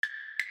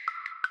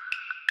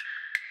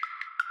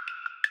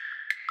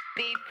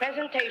The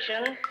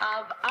presentation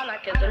of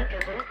anarchism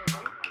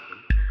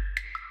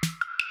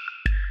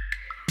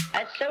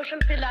as social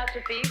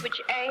philosophy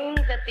which aims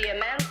at the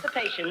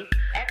emancipation,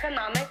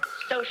 economic,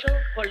 social,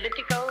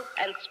 political,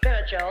 and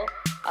spiritual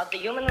of the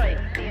human race.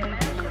 The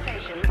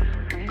emancipation.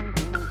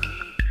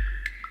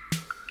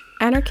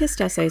 Anarchist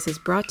Essays is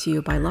brought to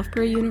you by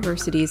Loughborough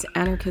University's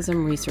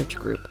Anarchism Research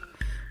Group.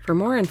 For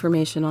more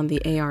information on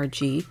the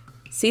ARG,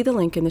 see the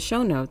link in the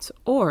show notes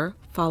or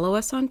follow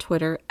us on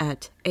Twitter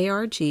at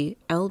ARGLBORO.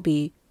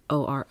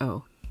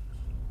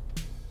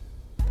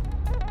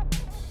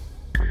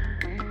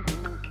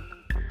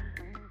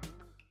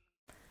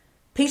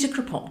 Peter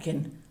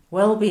Kropotkin,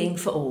 Well-Being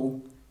for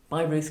All,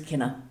 by Ruth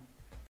Kinner.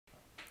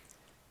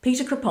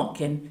 Peter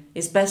Kropotkin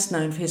is best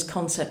known for his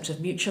concept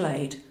of mutual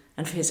aid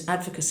and for his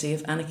advocacy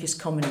of anarchist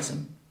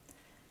communism.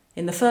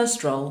 In the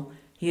first role,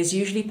 he is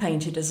usually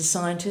painted as a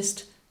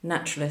scientist,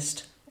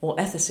 naturalist, or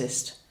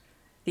ethicist,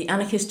 the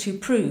anarchist who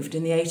proved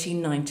in the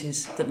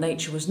 1890s that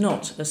nature was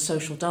not, as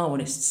social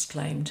Darwinists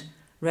claimed,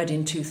 red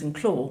in tooth and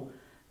claw,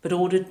 but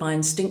ordered by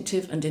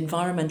instinctive and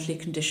environmentally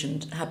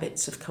conditioned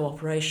habits of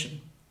cooperation.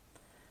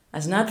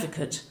 As an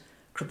advocate,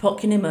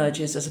 Kropotkin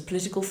emerges as a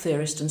political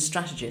theorist and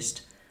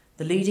strategist,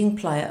 the leading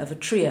player of a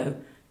trio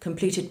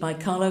completed by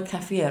Carlo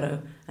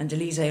Cafiero and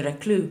Élisée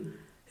Reclus,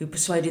 who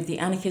persuaded the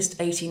anarchist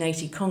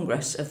 1880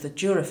 Congress of the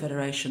Jura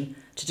Federation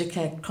to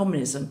declare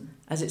communism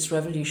as its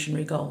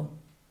revolutionary goal.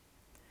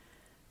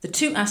 The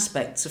two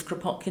aspects of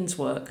Kropotkin's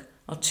work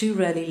are too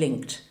rarely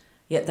linked,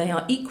 yet they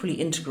are equally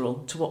integral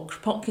to what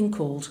Kropotkin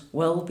called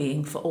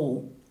well-being for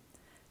all.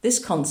 This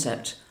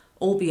concept,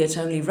 albeit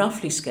only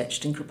roughly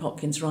sketched in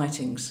Kropotkin's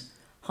writings,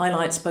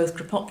 highlights both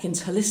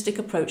Kropotkin's holistic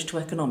approach to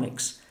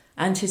economics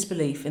and his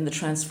belief in the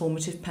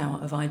transformative power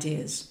of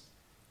ideas.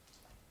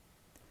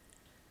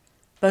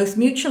 Both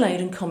mutual aid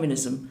and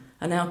communism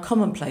are now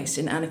commonplace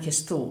in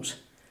anarchist thought,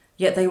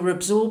 yet they were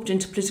absorbed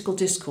into political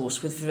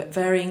discourse with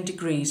varying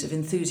degrees of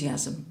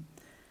enthusiasm.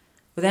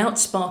 Without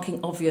sparking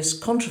obvious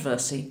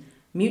controversy,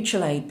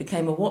 mutual aid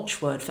became a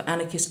watchword for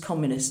anarchist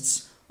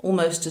communists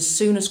almost as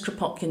soon as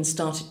Kropotkin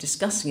started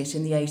discussing it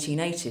in the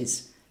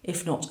 1880s,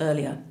 if not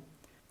earlier.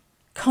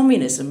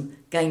 Communism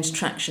gained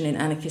traction in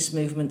anarchist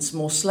movements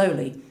more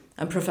slowly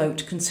and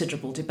provoked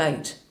considerable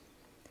debate.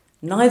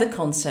 Neither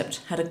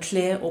concept had a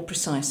clear or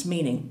precise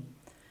meaning.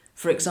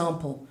 For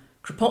example,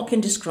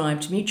 Kropotkin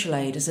described mutual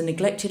aid as a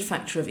neglected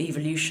factor of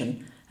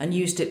evolution and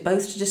used it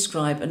both to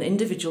describe an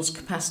individual's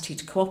capacity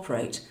to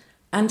cooperate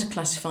and to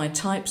classify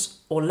types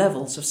or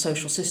levels of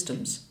social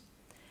systems.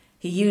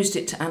 He used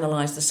it to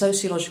analyse the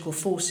sociological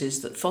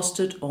forces that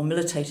fostered or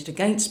militated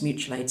against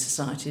mutual aid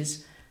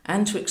societies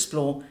and to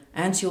explore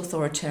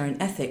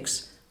anti-authoritarian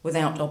ethics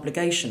without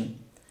obligation,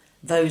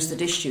 those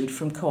that issued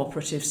from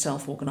cooperative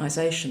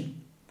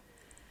self-organisation.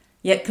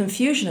 Yet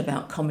confusion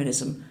about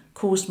communism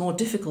caused more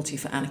difficulty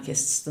for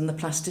anarchists than the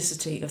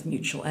plasticity of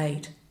mutual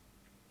aid.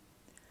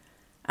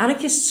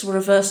 Anarchists were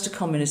averse to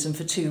communism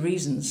for two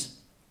reasons.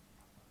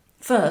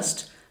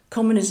 First,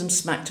 communism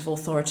smacked of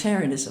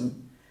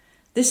authoritarianism.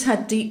 This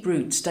had deep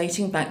roots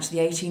dating back to the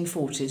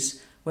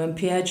 1840s, when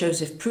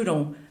Pierre-Joseph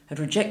Proudhon had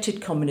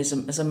rejected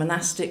communism as a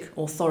monastic,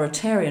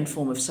 authoritarian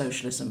form of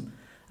socialism,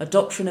 a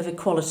doctrine of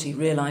equality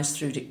realised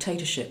through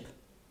dictatorship.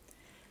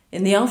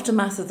 In the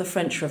aftermath of the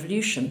French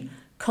Revolution,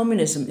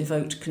 communism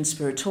evoked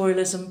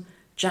conspiratorialism,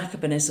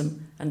 Jacobinism,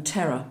 and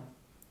terror.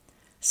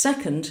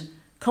 Second,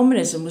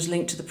 communism was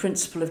linked to the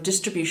principle of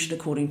distribution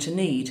according to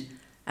need,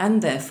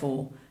 and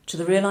therefore to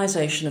the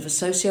realisation of a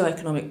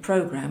socio-economic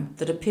programme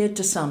that appeared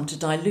to some to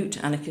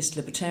dilute anarchist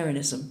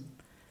libertarianism.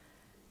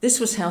 This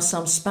was how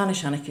some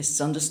Spanish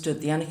anarchists understood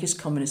the anarchist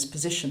communist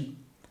position.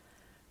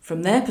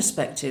 From their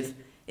perspective,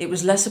 it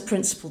was less a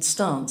principled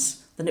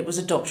stance than it was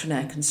a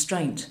doctrinaire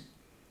constraint.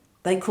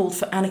 They called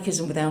for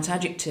anarchism without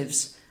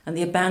adjectives and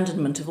the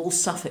abandonment of all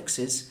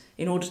suffixes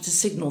in order to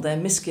signal their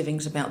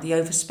misgivings about the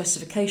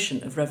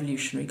overspecification of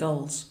revolutionary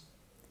goals.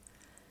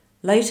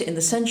 Later in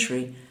the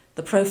century,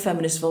 the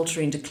pro-feminist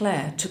Voltairine de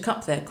Cleyre took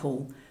up their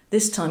call,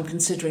 this time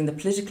considering the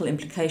political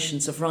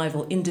implications of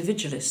rival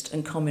individualist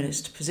and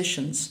communist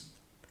positions.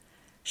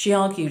 She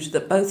argued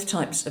that both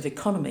types of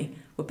economy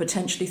were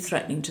potentially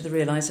threatening to the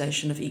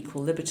realisation of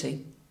equal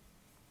liberty.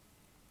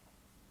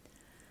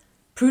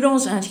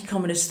 Proudhon's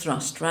anti-communist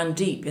thrust ran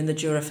deep in the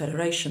Jura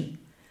Federation.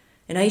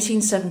 In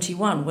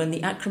 1871, when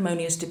the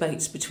acrimonious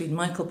debates between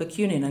Michael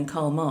Bakunin and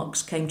Karl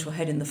Marx came to a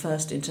head in the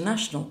First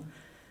International,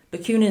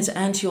 Bakunin's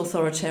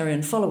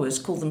anti-authoritarian followers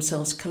called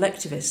themselves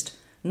collectivist,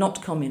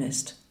 not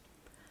communist.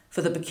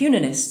 For the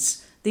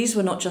Bakuninists, these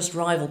were not just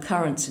rival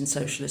currents in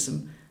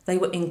socialism, they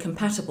were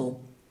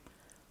incompatible.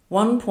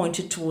 One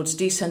pointed towards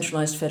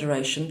decentralised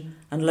federation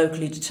and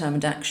locally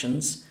determined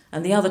actions,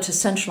 and the other to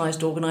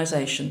centralised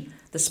organisation,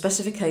 the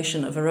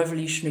specification of a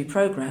revolutionary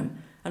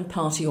programme, and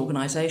party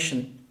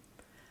organisation.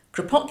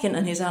 Kropotkin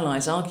and his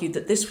allies argued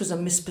that this was a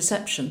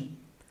misperception.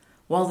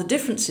 While the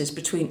differences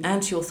between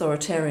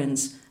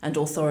anti-authoritarians and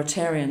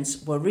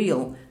authoritarians were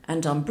real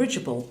and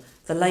unbridgeable,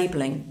 the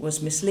labelling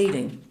was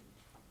misleading.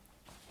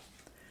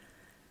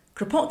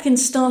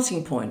 Kropotkin's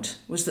starting point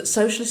was that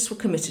socialists were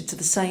committed to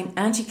the same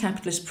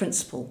anti-capitalist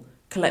principle,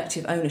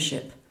 collective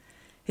ownership.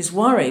 His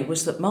worry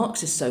was that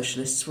Marxist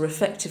socialists were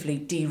effectively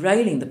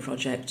derailing the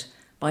project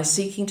by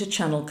seeking to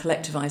channel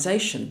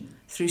collectivisation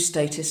through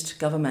statist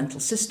governmental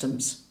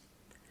systems.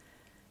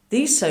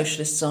 These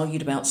socialists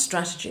argued about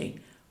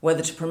strategy,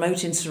 whether to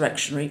promote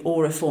insurrectionary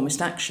or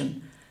reformist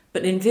action,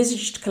 but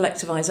envisaged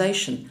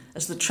collectivisation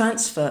as the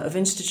transfer of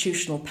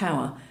institutional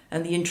power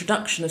and the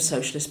introduction of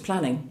socialist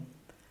planning.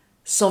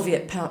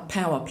 Soviet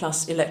power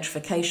plus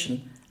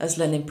electrification, as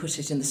Lenin put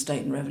it in The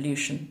State and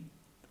Revolution.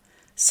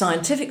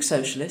 Scientific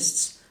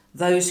socialists,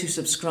 those who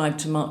subscribed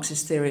to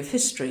Marxist theory of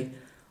history,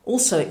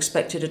 also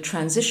expected a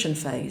transition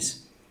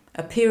phase,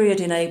 a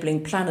period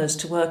enabling planners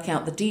to work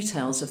out the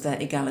details of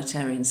their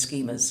egalitarian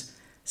schemas,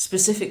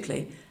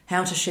 specifically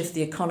how to shift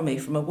the economy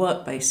from a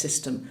work-based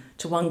system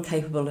to one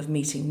capable of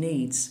meeting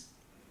needs.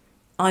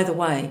 Either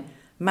way,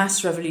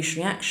 mass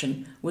revolutionary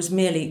action was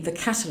merely the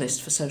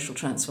catalyst for social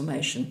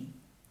transformation.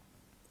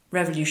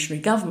 Revolutionary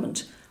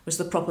government was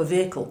the proper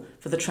vehicle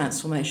for the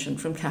transformation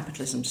from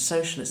capitalism to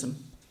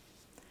socialism.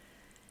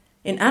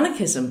 In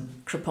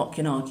anarchism,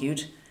 Kropotkin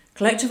argued,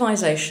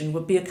 collectivisation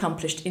would be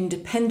accomplished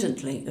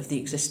independently of the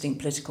existing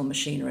political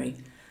machinery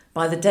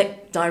by the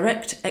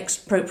direct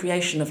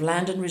expropriation of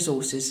land and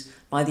resources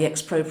by the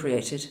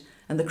expropriated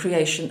and the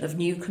creation of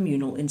new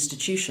communal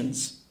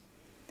institutions.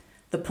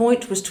 The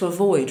point was to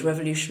avoid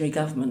revolutionary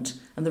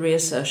government and the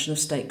reassertion of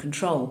state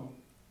control.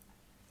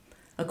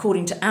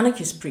 According to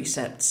anarchist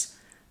precepts,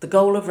 the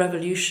goal of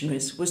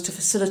revolutionaries was to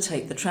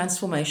facilitate the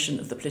transformation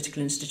of the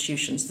political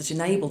institutions that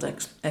enabled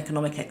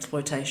economic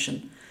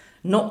exploitation,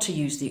 not to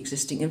use the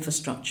existing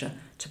infrastructure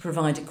to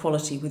provide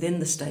equality within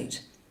the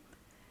state.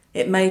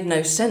 It made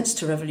no sense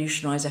to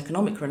revolutionise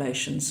economic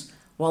relations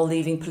while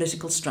leaving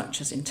political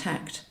structures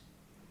intact.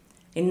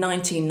 In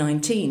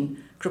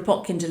 1919,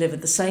 Kropotkin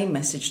delivered the same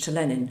message to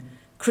Lenin,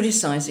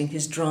 criticising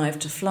his drive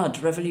to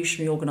flood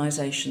revolutionary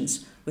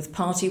organisations with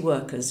party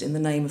workers in the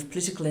name of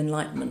political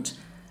enlightenment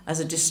as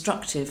a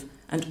destructive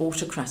and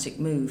autocratic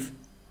move.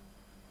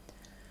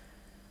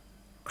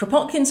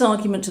 Kropotkin's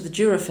argument to the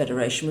Jura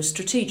Federation was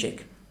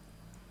strategic.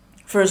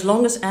 For as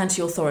long as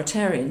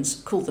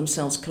anti-authoritarians called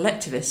themselves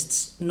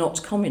collectivists,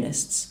 not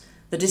communists,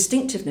 the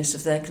distinctiveness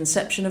of their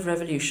conception of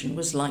revolution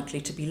was likely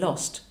to be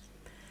lost.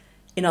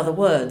 In other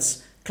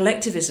words,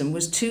 collectivism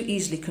was too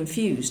easily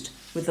confused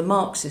with the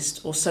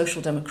Marxist or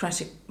social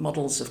democratic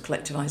models of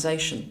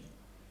collectivisation.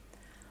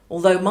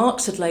 Although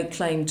Marx had laid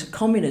claim to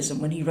communism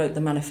when he wrote the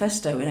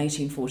Manifesto in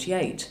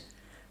 1848,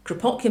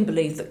 Kropotkin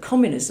believed that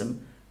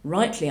communism,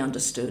 rightly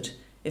understood,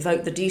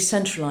 evoked the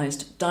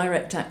decentralised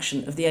direct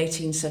action of the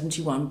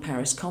 1871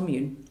 Paris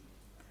Commune.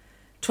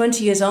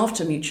 20 years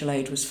after Mutual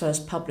Aid was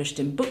first published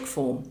in book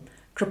form,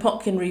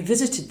 Kropotkin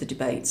revisited the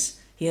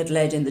debates he had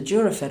led in the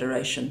Jura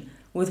Federation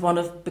with one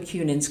of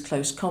Bakunin's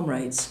close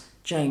comrades,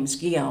 James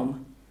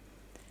Guillaume.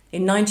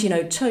 In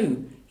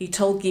 1902, he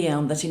told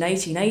Guillaume that in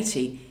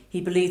 1880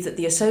 he believed that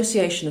the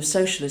association of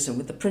socialism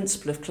with the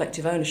principle of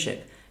collective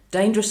ownership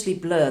dangerously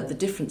blurred the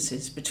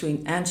differences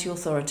between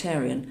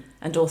anti-authoritarian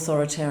and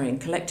authoritarian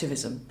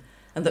collectivism,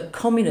 and that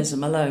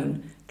communism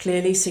alone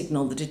clearly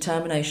signalled the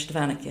determination of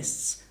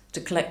anarchists to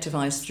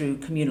collectivise through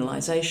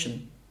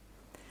communalisation.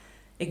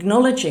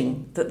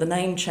 Acknowledging that the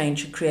name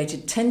change had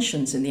created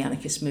tensions in the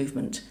anarchist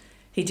movement,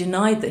 he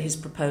denied that his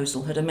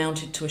proposal had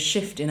amounted to a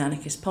shift in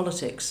anarchist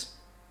politics.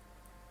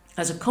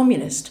 As a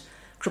communist,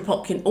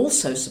 Kropotkin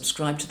also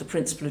subscribed to the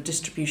principle of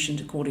distribution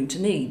according to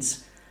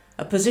needs,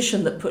 a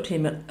position that put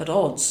him at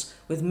odds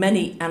with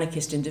many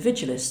anarchist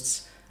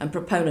individualists and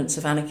proponents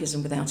of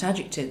anarchism without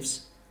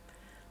adjectives.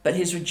 But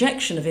his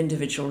rejection of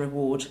individual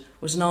reward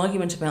was an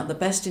argument about the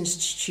best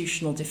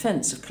institutional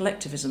defence of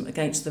collectivism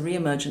against the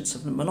re-emergence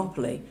of the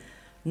monopoly,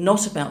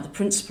 not about the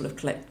principle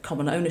of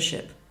common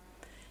ownership.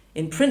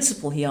 In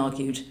principle, he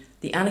argued,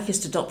 the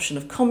anarchist adoption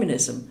of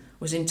communism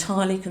was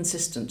entirely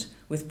consistent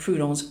with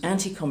Proudhon's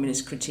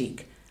anti-communist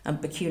critique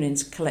and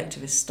Bakunin's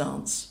collectivist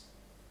stance.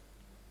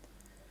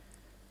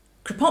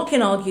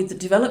 Kropotkin argued that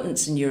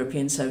developments in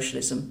European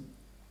socialism,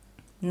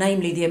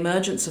 namely the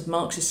emergence of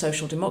Marxist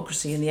social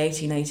democracy in the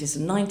 1880s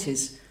and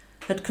 90s,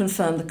 had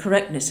confirmed the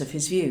correctness of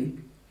his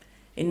view.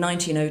 In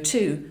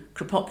 1902,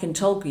 Kropotkin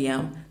told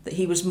Guillaume that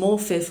he was more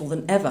fearful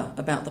than ever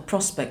about the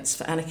prospects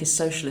for anarchist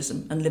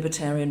socialism and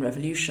libertarian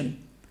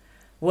revolution.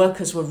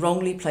 Workers were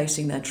wrongly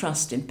placing their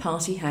trust in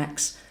party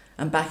hacks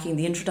and backing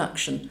the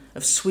introduction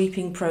of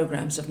sweeping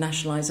programmes of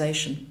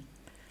nationalisation.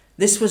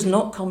 This was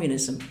not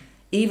communism,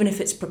 even if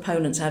its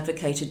proponents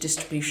advocated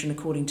distribution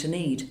according to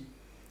need.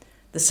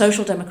 The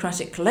social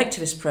democratic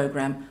collectivist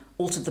programme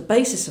altered the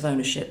basis of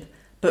ownership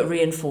but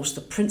reinforced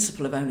the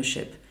principle of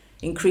ownership,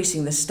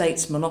 increasing the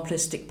state's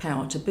monopolistic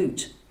power to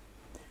boot.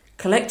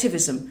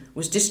 Collectivism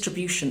was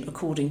distribution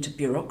according to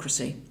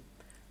bureaucracy.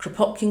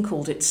 Kropotkin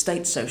called it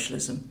state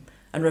socialism,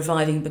 and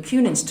reviving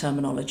Bakunin's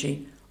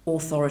terminology,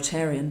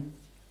 authoritarian.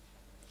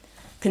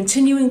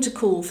 Continuing to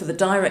call for the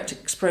direct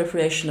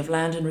expropriation of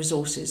land and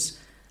resources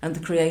and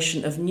the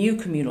creation of new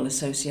communal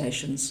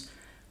associations,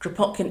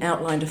 Kropotkin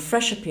outlined a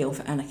fresh appeal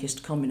for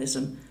anarchist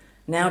communism,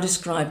 now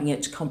describing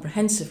it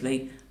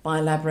comprehensively by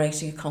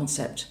elaborating a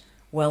concept: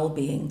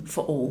 well-being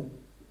for all.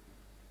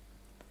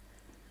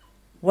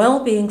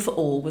 Well-being for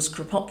all was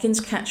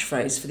Kropotkin's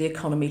catchphrase for the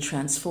economy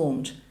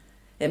transformed.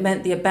 It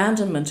meant the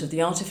abandonment of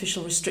the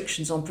artificial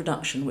restrictions on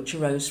production which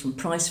arose from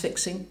price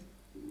fixing,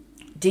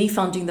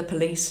 defunding the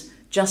police,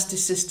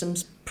 justice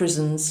systems,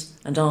 prisons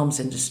and arms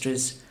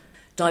industries,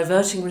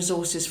 diverting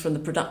resources from the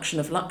production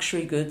of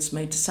luxury goods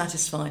made to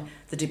satisfy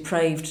the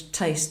depraved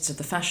tastes of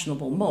the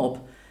fashionable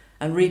mob,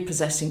 and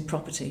repossessing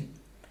property.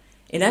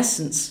 In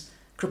essence,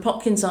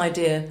 Kropotkin's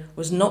idea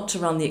was not to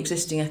run the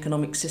existing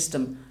economic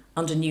system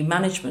under new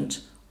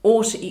management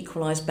or to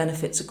equalise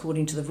benefits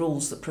according to the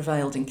rules that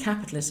prevailed in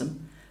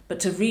capitalism, but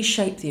to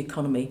reshape the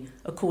economy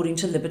according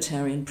to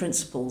libertarian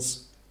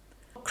principles.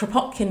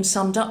 Kropotkin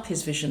summed up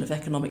his vision of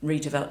economic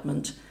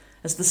redevelopment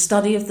as the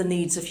study of the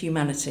needs of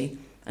humanity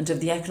and of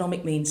the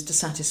economic means to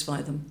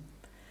satisfy them.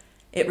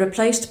 It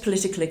replaced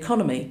political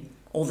economy,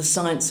 or the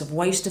science of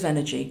waste of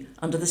energy,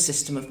 under the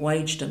system of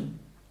wagedom.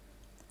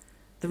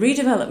 The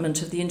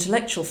redevelopment of the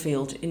intellectual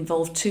field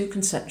involved two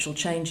conceptual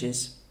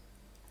changes.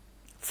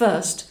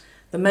 First,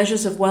 the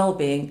measures of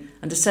well-being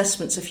and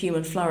assessments of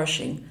human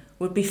flourishing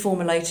would be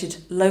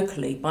formulated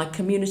locally by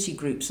community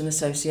groups and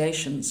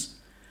associations.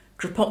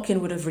 Kropotkin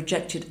would have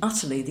rejected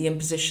utterly the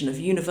imposition of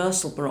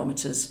universal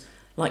barometers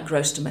like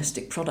gross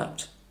domestic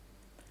product.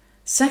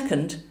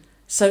 Second,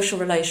 social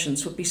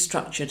relations would be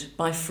structured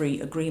by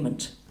free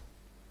agreement.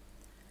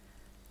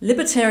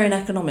 Libertarian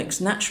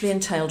economics naturally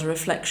entailed a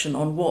reflection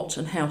on what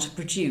and how to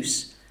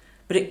produce,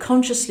 but it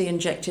consciously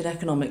injected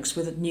economics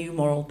with a new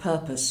moral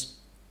purpose.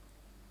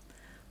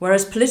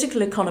 Whereas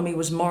political economy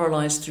was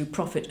moralised through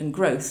profit and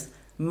growth,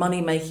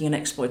 money-making and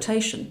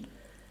exploitation,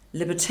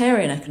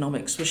 libertarian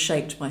economics was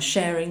shaped by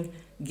sharing,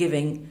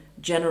 giving,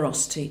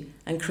 generosity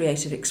and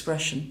creative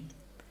expression.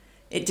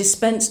 It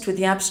dispensed with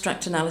the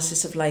abstract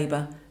analysis of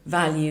labour,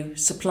 value,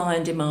 supply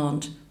and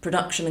demand,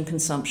 production and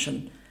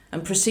consumption,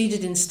 and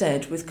proceeded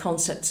instead with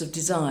concepts of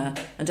desire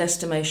and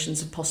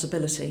estimations of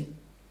possibility.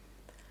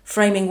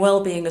 Framing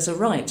well-being as a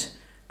right,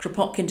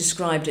 Kropotkin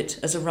described it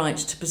as a right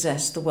to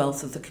possess the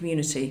wealth of the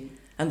community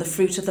and the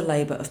fruit of the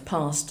labour of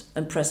past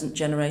and present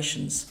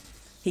generations.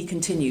 He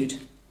continued,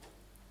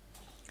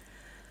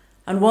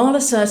 "And while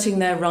asserting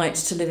their right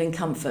to live in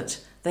comfort,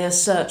 they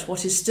assert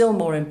what is still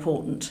more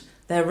important,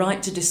 their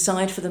right to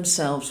decide for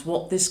themselves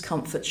what this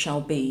comfort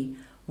shall be,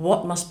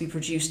 what must be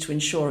produced to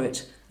ensure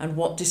it, and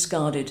what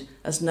discarded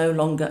as no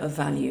longer of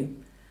value.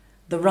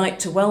 The right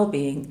to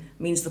well-being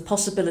means the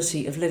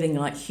possibility of living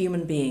like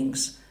human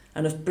beings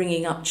and of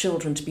bringing up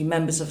children to be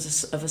members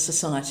of a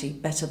society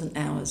better than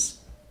ours."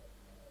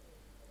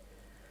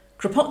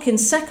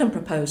 Kropotkin's second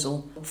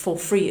proposal for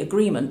free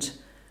agreement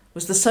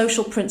was the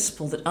social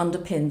principle that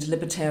underpinned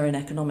libertarian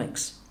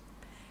economics.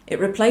 It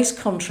replaced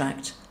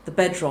contract, the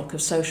bedrock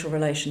of social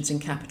relations in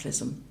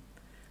capitalism.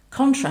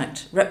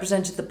 Contract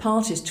represented the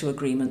parties to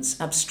agreements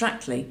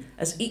abstractly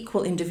as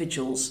equal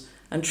individuals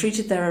and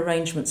treated their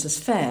arrangements as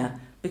fair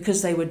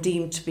because they were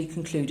deemed to be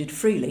concluded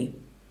freely.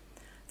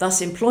 Thus,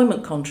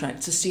 employment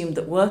contracts assumed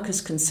that workers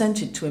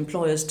consented to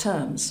employers'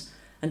 terms,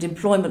 and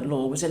employment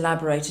law was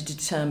elaborated to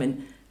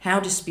determine how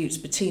disputes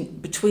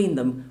between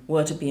them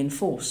were to be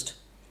enforced.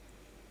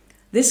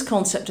 This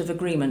concept of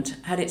agreement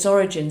had its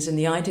origins in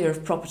the idea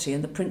of property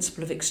and the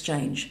principle of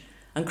exchange,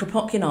 and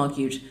Kropotkin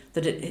argued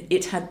that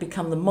it had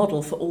become the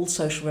model for all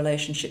social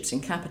relationships in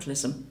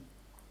capitalism,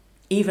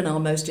 even our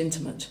most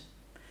intimate.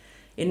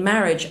 In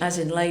marriage, as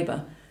in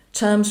labour,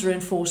 terms were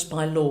enforced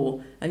by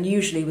law and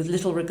usually with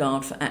little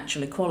regard for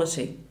actual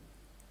equality.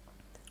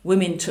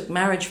 Women took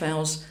marriage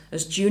vows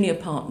as junior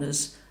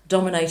partners,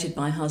 dominated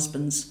by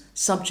husbands,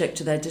 subject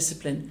to their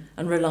discipline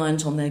and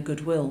reliant on their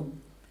goodwill.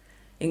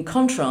 In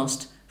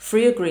contrast,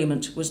 free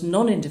agreement was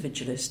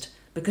non-individualist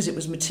because it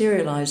was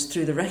materialised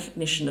through the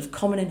recognition of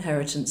common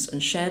inheritance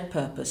and shared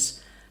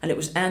purpose, and it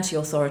was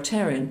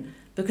anti-authoritarian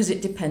because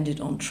it depended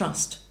on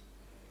trust.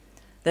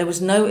 There was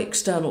no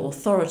external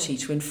authority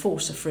to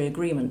enforce a free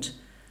agreement,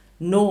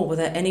 nor were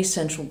there any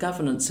central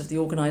governance of the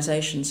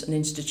organisations and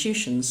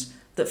institutions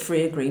that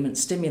free agreement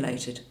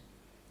stimulated.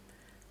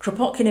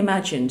 Kropotkin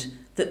imagined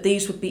that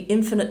these would be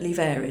infinitely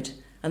varied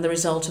and the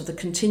result of the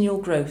continual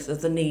growth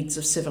of the needs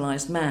of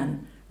civilised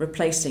man,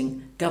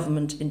 replacing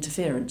government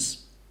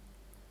interference.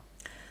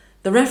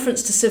 The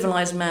reference to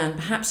civilised man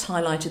perhaps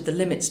highlighted the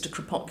limits to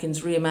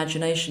Kropotkin's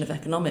reimagination of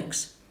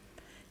economics.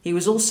 He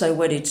was also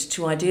wedded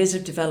to ideas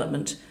of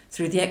development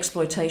through the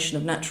exploitation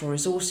of natural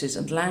resources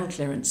and land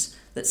clearance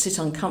that sit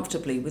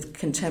uncomfortably with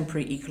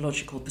contemporary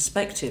ecological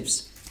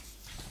perspectives.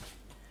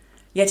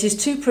 Yet his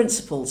two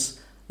principles,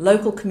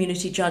 local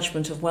community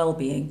judgment of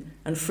well-being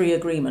and free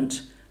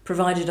agreement,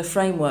 provided a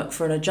framework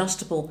for an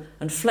adjustable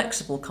and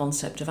flexible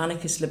concept of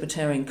anarchist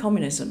libertarian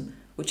communism,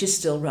 which is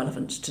still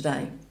relevant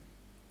today.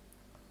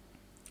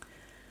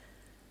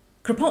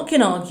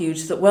 Kropotkin argued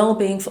that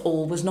well-being for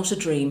all was not a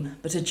dream,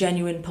 but a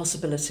genuine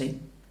possibility.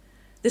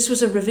 This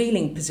was a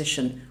revealing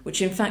position,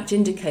 which in fact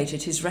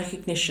indicated his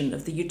recognition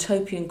of the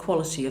utopian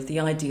quality of the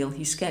ideal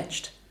he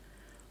sketched.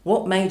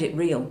 What made it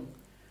real?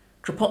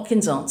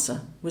 Kropotkin's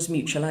answer was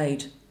mutual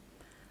aid.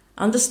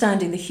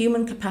 Understanding the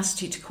human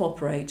capacity to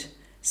cooperate,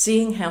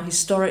 seeing how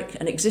historic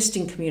and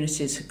existing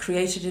communities had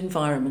created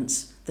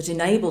environments that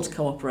enabled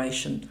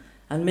cooperation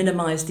and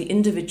minimised the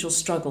individual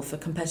struggle for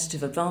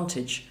competitive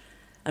advantage,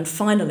 and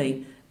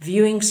finally,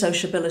 viewing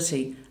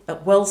sociability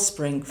at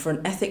wellspring for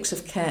an ethics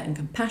of care and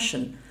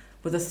compassion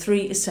were the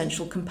three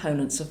essential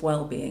components of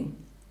well-being.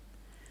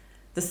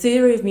 The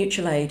theory of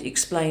mutual aid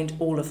explained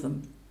all of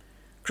them.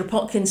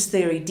 Kropotkin's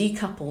theory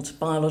decoupled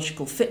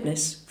biological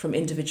fitness from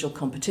individual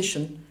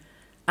competition,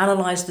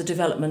 analysed the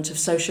development of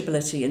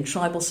sociability in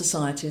tribal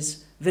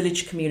societies,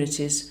 village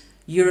communities,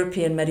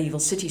 European medieval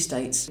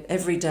city-states,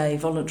 everyday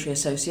voluntary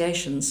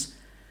associations,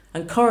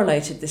 and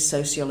correlated this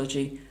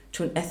sociology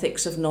to an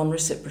ethics of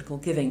non-reciprocal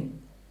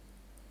giving.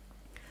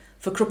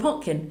 For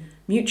Kropotkin,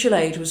 mutual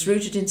aid was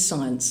rooted in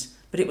science,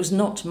 but it was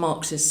not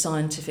Marxist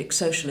scientific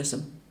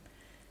socialism.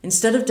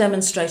 Instead of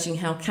demonstrating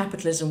how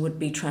capitalism would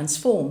be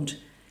transformed,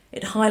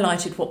 it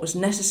highlighted what was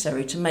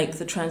necessary to make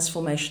the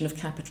transformation of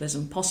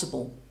capitalism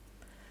possible.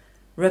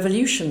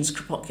 Revolutions,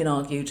 Kropotkin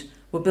argued,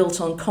 were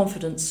built on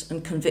confidence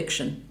and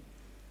conviction.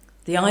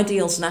 The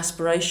ideals and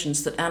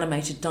aspirations that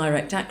animated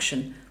direct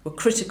action were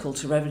critical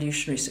to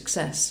revolutionary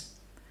success.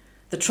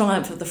 The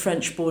triumph of the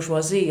French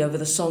bourgeoisie over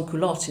the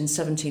sans-culottes in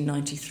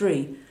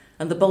 1793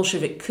 and the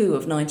Bolshevik coup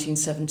of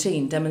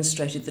 1917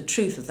 demonstrated the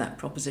truth of that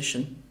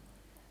proposition.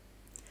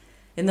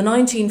 In the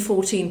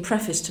 1914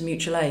 preface to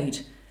Mutual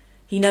Aid,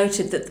 he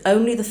noted that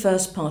only the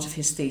first part of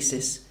his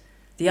thesis,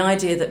 the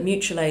idea that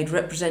mutual aid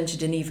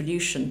represented in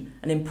evolution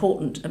an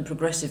important and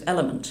progressive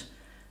element,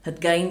 had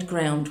gained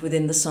ground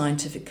within the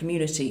scientific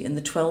community in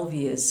the 12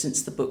 years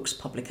since the book's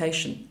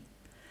publication.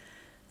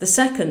 The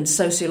second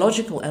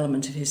sociological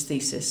element of his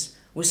thesis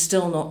was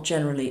still not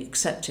generally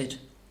accepted.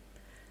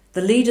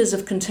 The leaders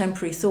of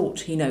contemporary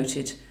thought, he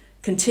noted,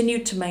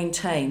 continued to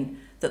maintain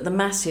that the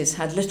masses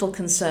had little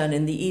concern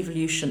in the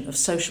evolution of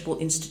sociable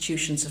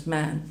institutions of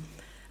man,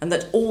 and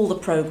that all the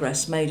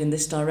progress made in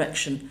this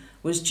direction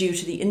was due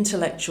to the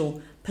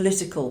intellectual,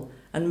 political,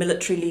 and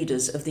military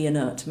leaders of the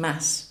inert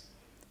mass.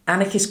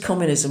 Anarchist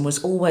communism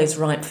was always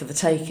ripe for the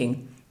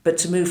taking, but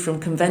to move from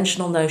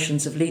conventional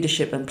notions of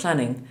leadership and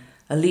planning,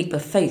 a leap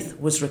of faith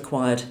was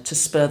required to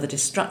spur the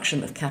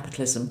destruction of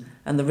capitalism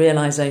and the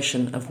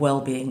realisation of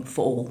well-being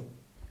for all.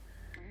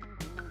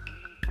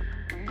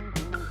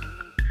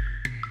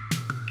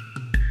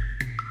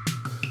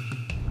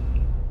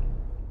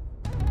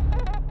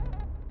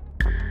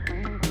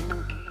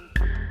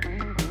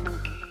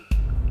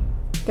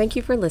 Thank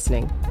you for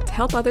listening. To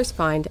help others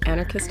find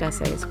Anarchist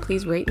Essays,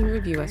 please rate and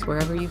review us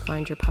wherever you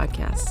find your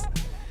podcasts.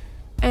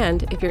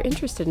 And if you're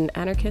interested in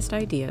anarchist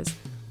ideas,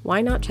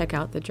 why not check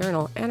out the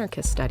journal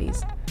Anarchist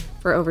Studies?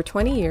 For over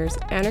 20 years,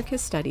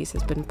 Anarchist Studies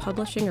has been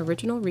publishing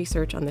original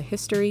research on the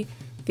history,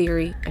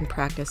 theory, and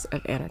practice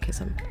of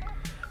anarchism.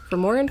 For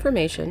more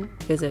information,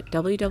 visit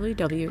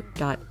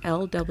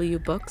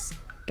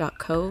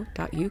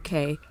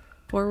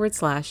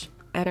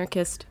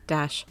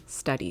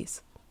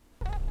www.lwbooks.co.uk/anarchist-studies.